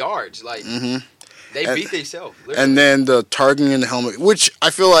yards. Like they beat themselves. And then the targeting in the helmet, which I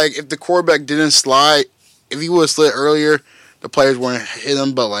feel like if the quarterback didn't slide, if he would have slid earlier, the players wouldn't hit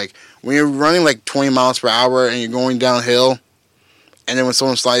him. But like when you're running like 20 miles per hour and you're going downhill. And then when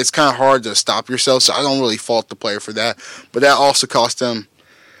someone slides, it's kind of hard to stop yourself. So I don't really fault the player for that. But that also cost them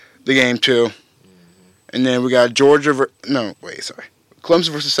the game too. And then we got Clemson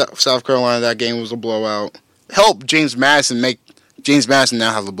versus South Carolina. That game was a blowout. Help James Madison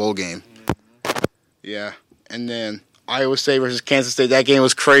now have a bowl game. Yeah. And then Iowa State versus Kansas State. That game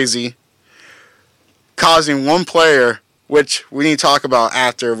was crazy. Causing one player, which we need to talk about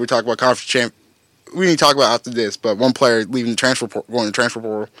after we talk about conference we need to talk about after this, but one player leaving the going to transfer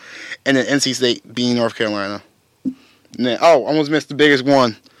portal, and then NC State being North Carolina. And then, almost missed the biggest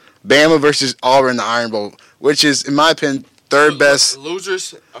one. Bama versus Auburn in the Iron Bowl, which is, in my opinion, third best.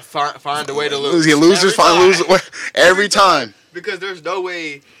 Losers find a way to lose. Yeah, losers find lose every time. Because there's no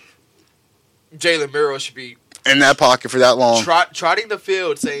way Jalen Murrow should be in that pocket for that long. Trotting the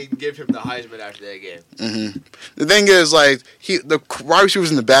field saying give him the Heisman after that game. Mm-hmm. The thing is, like, the wide receiver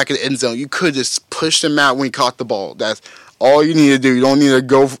was in the back of the end zone. You could just push him out when he caught the ball. That's all you need to do. You don't need to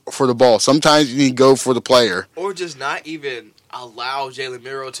go for the ball. Sometimes you need to go for the player. Or just not even allow Jalen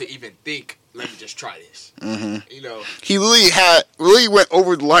Murrow to even think, let me just try this. Mm-hmm. You know, he really went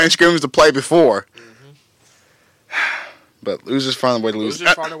over the line of scrimmage to play before. Mm-hmm. But losers find a way to lose.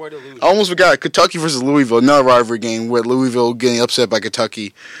 Losers find a way to lose. I almost forgot Kentucky versus Louisville, another rivalry game with Louisville getting upset by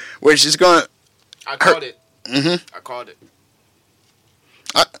Kentucky, which is going to. I called it. Mm-hmm. I called it.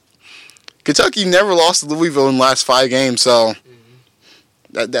 Kentucky never lost to Louisville in the last 5 games, so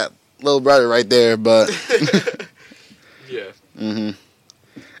that little brother right there. But yeah. Mm-hmm.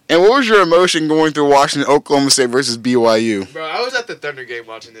 And what was your emotion going through watching Oklahoma State versus BYU? Bro, I was at the Thunder game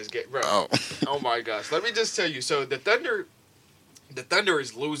watching this game. Bro, oh my gosh. Let me just tell you. So the Thunder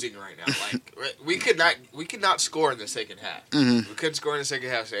is losing right now. Like we could not score in the second half. Mm-hmm. We couldn't score in the second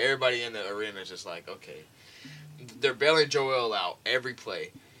half. So everybody in the arena is just like, okay, they're bailing Joel out every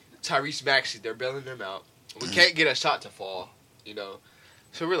play. Tyrese Maxey, they're bailing them out. We can't get a shot to fall. You know,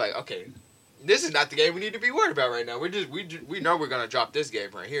 so we're like, okay. This is not the game we need to be worried about right now. We know we're gonna drop this game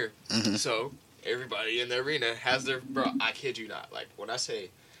right here. Mm-hmm. So everybody in the arena has their I kid you not. Like when I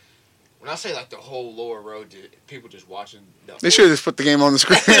say like the whole lower row, people just watching. They should have just put the game on the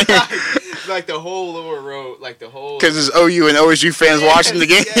screen. like the whole lower row, like the whole. Because there's OU and OSU fans watching the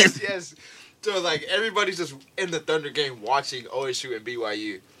game. Yes. So like everybody's just in the Thunder game watching OSU and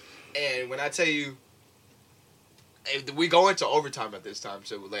BYU, and when I tell you. We go into overtime at this time,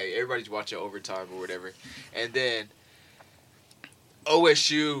 so like everybody's watching overtime or whatever, and then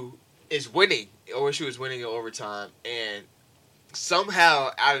OSU is winning. OSU is winning in overtime, and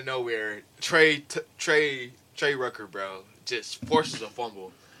somehow out of nowhere, Trey Rucker, bro, just forces a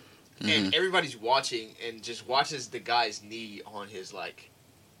fumble, and everybody's watching and just watches the guy's knee on his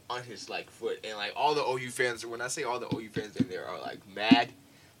foot, and like all the OU fans. When I say all the OU fans in there are like mad,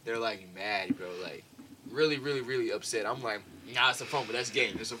 they're like mad, bro, like. Really, really, really upset. I'm like, nah, it's a fumble. That's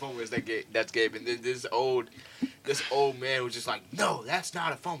game. It's a fumble. That's game. And then this old man was just like, no, that's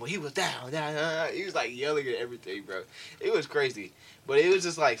not a fumble. He was down. He was like yelling at everything, bro. It was crazy, but it was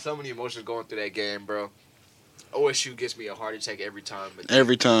just like so many emotions going through that game, bro. OSU gets me a heart attack every time.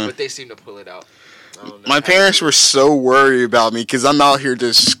 But they seem to pull it out. My parents were so worried about me because I'm out here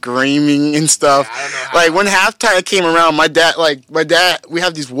just screaming and stuff. Yeah, I don't know how like when halftime came around, my dad, we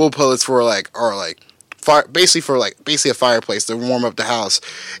have these wool pellets for basically a fireplace to warm up the house,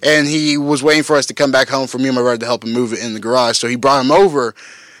 and he was waiting for us to come back home for me and my brother to help him move it in the garage. So he brought him over.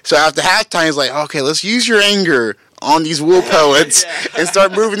 So after halftime, he's like, "Okay, let's use your anger on these wool pellets and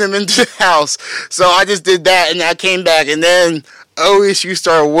start moving them into the house." So I just did that, and I came back, and then OSU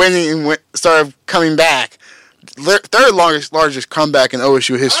started winning and started coming back. Third largest comeback in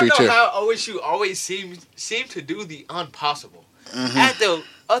OSU history I don't know too. how OSU always seem to do the impossible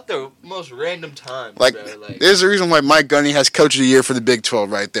at the most random times. Like, bro. There's a reason why Mike Gundy has Coach of the Year for the Big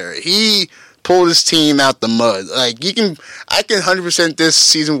 12 right there. He pulled his team out the mud. Like I can 100% this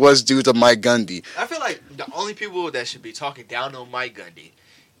season was due to Mike Gundy. I feel like the only people that should be talking down on Mike Gundy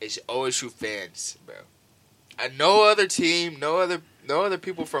is OSU fans, bro. And no other team, no other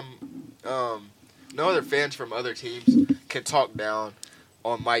people from, no other fans from other teams can talk down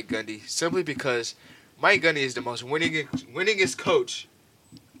on Mike Gundy simply because Mike Gundy is the most winningest coach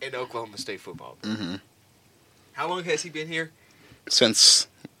in Oklahoma State football. Mm-hmm. How long has he been here? Since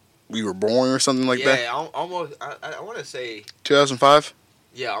we were born or something like that? Yeah, almost. I want to say 2005?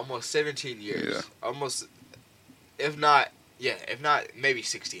 Yeah, almost 17 years. Yeah. Almost, if not, maybe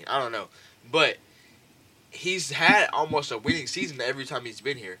 16. I don't know. But he's had almost a winning season every time he's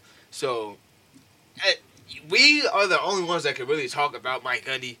been here. So, we are the only ones that can really talk about Mike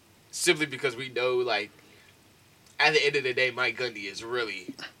Gundy simply because we know, like, at the end of the day, Mike Gundy is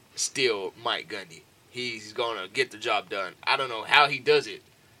really still Mike Gundy. He's going to get the job done. I don't know how he does it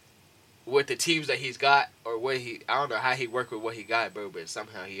with the teams that he's got or I don't know how he worked with what he got, bro, but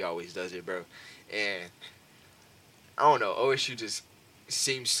somehow he always does it, bro. And I don't know, OSU just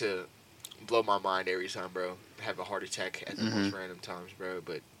seems to blow my mind every time, bro. I have a heart attack at the most random times, bro,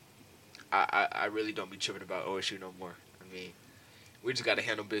 but I really don't be tripping about OSU no more. I mean, we just got to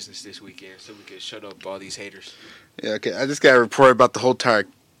handle business this weekend so we can shut up all these haters. Yeah, okay. I just got a report about the whole entire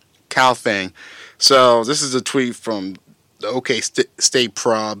Cal thing. So this is a tweet from the OK State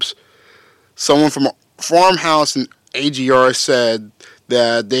Probs. Someone from Farmhouse and AGR said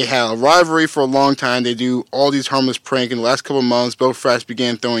that they had a rivalry for a long time. They do all these harmless pranks. In the last couple of months, both frats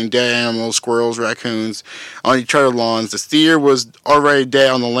began throwing dead animals, squirrels, raccoons, on each other's lawns. The steer was already dead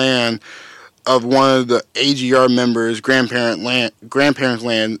on the land of one of the AGR members' grandparents'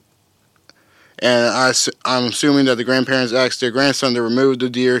 land. And I'm assuming that the grandparents asked their grandson to remove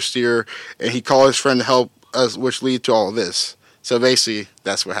the steer, and he called his friend to help us, which led to all of this. So basically,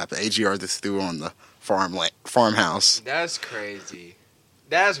 that's what happened. AGR just threw on the farmhouse. That's crazy.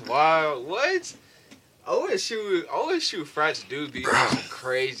 That's wild. What? OSU frats do be doing some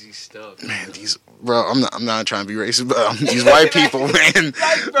crazy stuff. Man, I'm not trying to be racist, but these white people, man.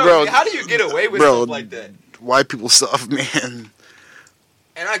 Like, bro, how do you get away with stuff like that? White people stuff, man.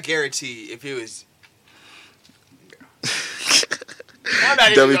 And I guarantee if it was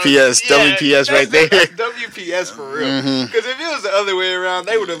WPS right there. WPS for real. Because if it was the other way around,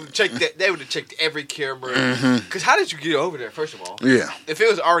 they would have checked that. They would have checked every camera. Because how did you get over there? First of all, yeah. If it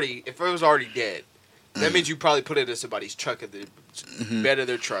was already dead, that means you probably put it in somebody's truck at the bed of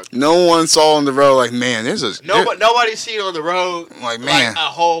their truck. No one saw on the road like, man, there's a nobody seen on the road like man a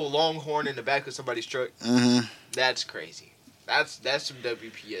whole longhorn in the back of somebody's truck. That's crazy. That's some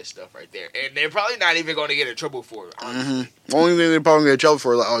WPS stuff right there, and they're probably not even going to get in trouble for it. Honestly. The only thing they're probably going to get in trouble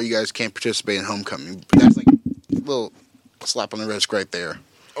for is like, oh, you guys can't participate in homecoming. But that's like a little slap on the wrist right there.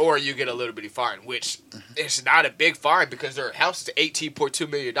 Or you get a little bitty fine, which it's not a big fine because their house is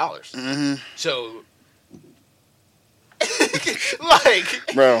 $18.2 million. So, like,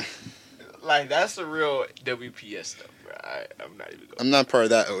 bro, like that's the real WPS stuff. I'm not even going. I'm not part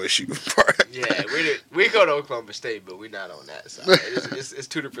of that OSU part. Yeah, we go to Oklahoma State, but we're not on that side. It's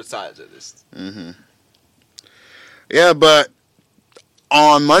two different sides of this. Yeah, but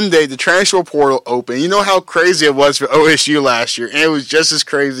on Monday, the transfer portal opened. You know how crazy it was for OSU last year, and it was just as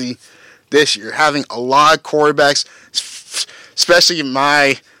crazy this year. Having a lot of quarterbacks, especially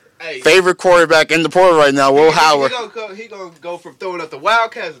my favorite quarterback in the portal right now, Will Howard. He gonna go from throwing up the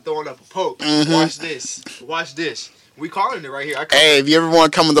Wildcats to throwing up a poke. Watch this. We calling it right here. Hey, if you ever want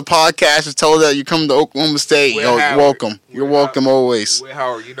to come on the podcast and tell her that you come to Oklahoma State, you're welcome. You're welcome always. Will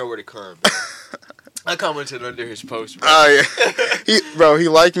Howard, you know where to come. I commented under his post, bro. Oh yeah, he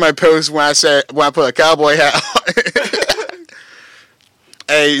liked my post when I put a cowboy hat on.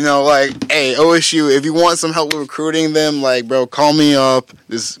 Hey, OSU, if you want some help with recruiting them, like, bro, call me up.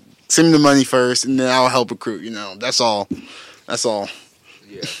 Just send me the money first, and then I'll help recruit. That's all.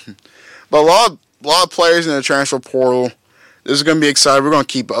 Yeah. But a lot of players in the transfer portal. This is going to be exciting. We're going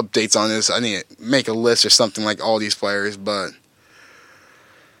to keep updates on this. I need to make a list or something like all these players. But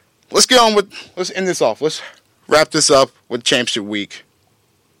let's end this off. Let's wrap this up with Championship Week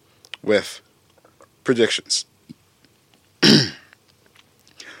with predictions.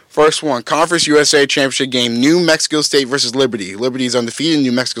 First one, Conference USA Championship game, New Mexico State versus Liberty. Liberty is undefeated.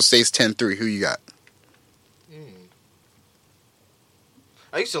 New Mexico State's 10-3. Who you got?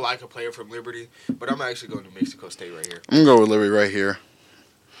 I used to like a player from Liberty, but I'm actually going to New Mexico State right here. I'm going to go with Liberty right here.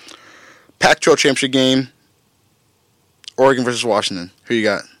 Pac-12 Championship game, Oregon versus Washington. Who you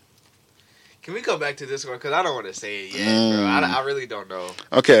got? Can we go back to this one? Because I don't want to say it yet, bro. I really don't know.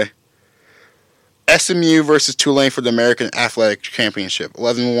 Okay. SMU versus Tulane for the American Athletic Championship.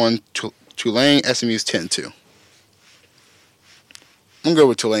 11-1 Tulane. SMU's 10-2. I'm going to go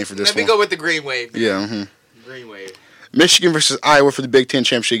with Tulane for this one. Let me go with the Green Wave. Yeah. Green Wave. Michigan versus Iowa for the Big Ten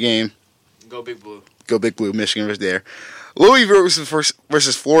Championship game. Go Big Blue. Go Big Blue. Michigan versus there. Louisville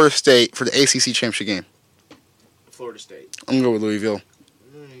versus Florida State for the ACC Championship game. Florida State. I'm going to go with Louisville.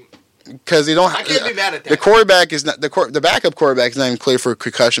 Because they don't. I can't be mad at that. The quarterback is not the backup quarterback is not even cleared for a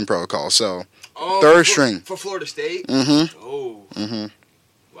concussion protocol. So third string for Florida State. Wow.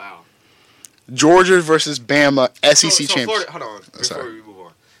 Georgia versus Bama SEC championship. Hold on. Before we move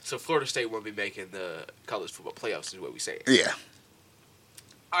on. So Florida State won't be making the college football playoffs, is what we say. Yeah.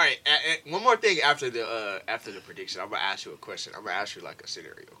 All right. One more thing after the prediction, I'm gonna ask you a question. I'm gonna ask you like a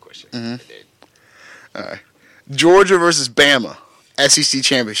scenario question. And then... All right. Georgia versus Bama SEC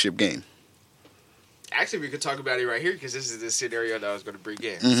championship game. Actually, we could talk about it right here because this is the scenario that I was going to bring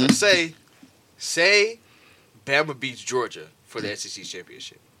in. So say Bama beats Georgia for the SEC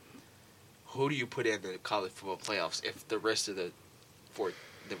championship. Who do you put in the college football playoffs if the rest of the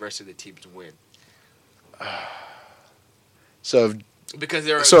teams win? If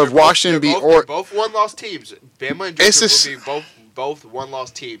Washington beat they're both one-loss teams. Bama and Georgia will be both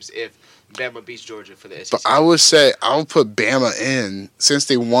one-loss teams if Bama beats Georgia for the SEC. But I would put Bama in since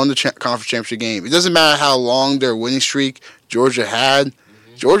they won the conference championship game. It doesn't matter how long their winning streak Georgia had.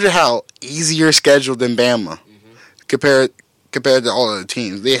 Georgia had easier schedule than Bama compared to all other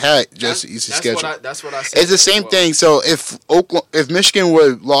teams. They had just an easy schedule. That's what I said. It's the same thing. So if Michigan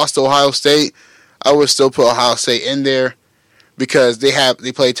would have lost to Ohio State, I would still put Ohio State in there because they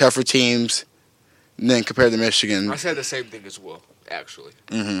play tougher teams than compared to Michigan. I said the same thing as well, actually.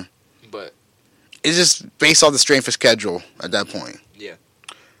 Mm-hmm. But it's just based on the strength of schedule at that point. Yeah.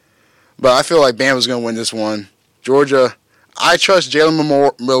 But I feel like Bama's going to win this one. Georgia, I trust Jalen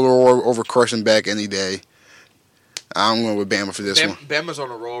Milroe over Carson Beck any day. I'm going with Bama for this one. Bama's on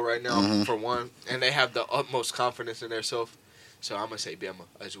a roll right now, for one, and they have the utmost confidence in themselves. So I'm going to say Bama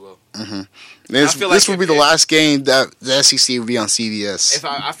as well. Mm-hmm. This will be the last game that the SEC will be on CBS.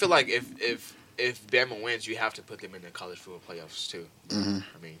 I feel like if Bama wins, you have to put them in the college football playoffs too. Mm-hmm.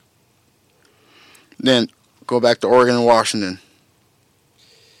 I mean, then go back to Oregon and Washington.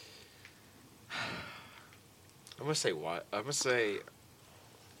 I'm gonna say Washington,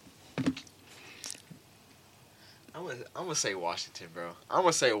 bro. I'm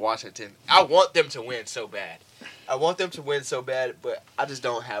gonna say Washington. I want them to win so bad. But I just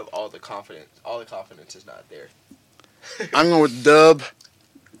don't have all the confidence. All the confidence is not there. I'm going with dub.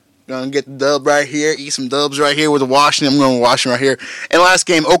 Gonna get the dub right here. Eat some dubs right here with the Washington. I'm going with Washington right here. And last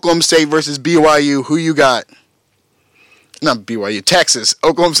game, Oklahoma State versus BYU. Who you got? Not BYU. Texas.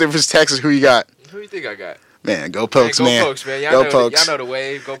 Oklahoma State versus Texas. Who you got? Who do you think I got? Man, go Pokes, man. Go Pokes, man. Y'all know the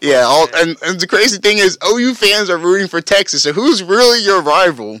wave. Go Pokes, yeah, and the crazy thing is, OU fans are rooting for Texas. So who's really your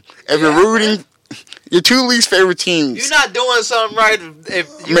rival? If you're rooting, your two least favorite teams. You're not doing something right if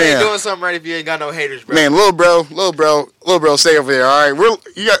you ain't doing something right if you ain't got no haters, bro. Man, little bro, stay over there. All right,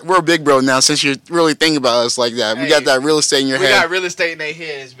 we're a big bro now since you're really thinking about us like that. We got that real estate in your head. We got real estate in their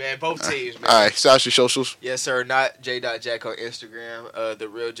heads, man. Both teams, man. All right, so that's your socials. Yes, sir. Not J.Jack on Instagram. The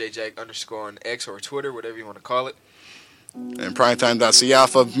real JJack _ on X or Twitter, whatever you want to call it. And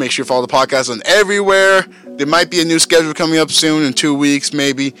primetime.Siafa. Make sure you follow the podcast on everywhere. There might be a new schedule coming up soon in 2 weeks,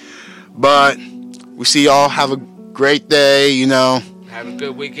 maybe. But we see y'all. Have a great day, Have a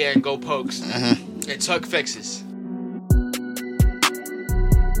good weekend. Go Pokes. And Tuck Fexes.